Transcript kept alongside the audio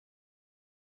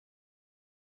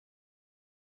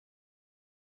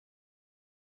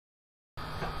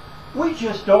We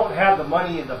just don't have the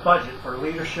money in the budget for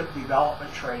leadership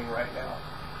development training right now.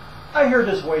 I hear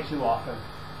this way too often.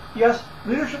 Yes,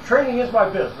 leadership training is my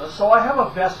business, so I have a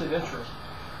vested interest.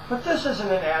 But this isn't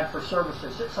an ad for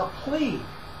services. It's a plea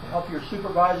to help your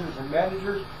supervisors and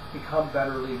managers become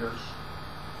better leaders.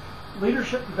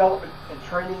 Leadership development and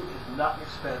training is not an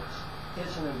expense.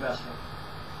 It's an investment.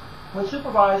 When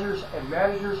supervisors and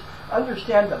managers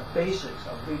understand the basics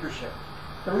of leadership,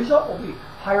 the result will be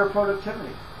higher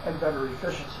productivity and better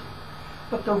efficiency.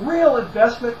 But the real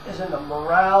investment is in the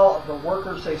morale of the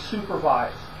workers they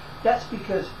supervise. That's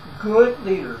because good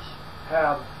leaders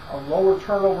have a lower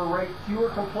turnover rate, fewer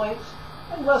complaints,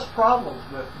 and less problems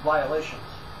with violations.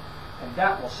 And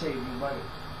that will save you money.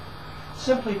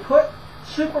 Simply put,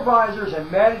 supervisors and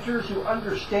managers who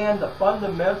understand the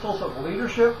fundamentals of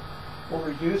leadership will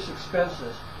reduce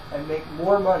expenses and make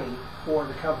more money for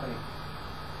the company.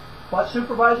 But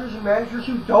supervisors and managers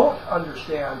who don't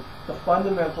understand the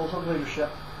fundamentals of leadership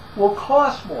will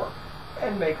cost more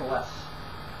and make less.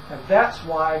 And that's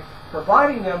why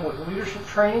providing them with leadership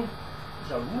training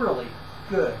is a really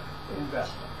good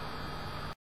investment.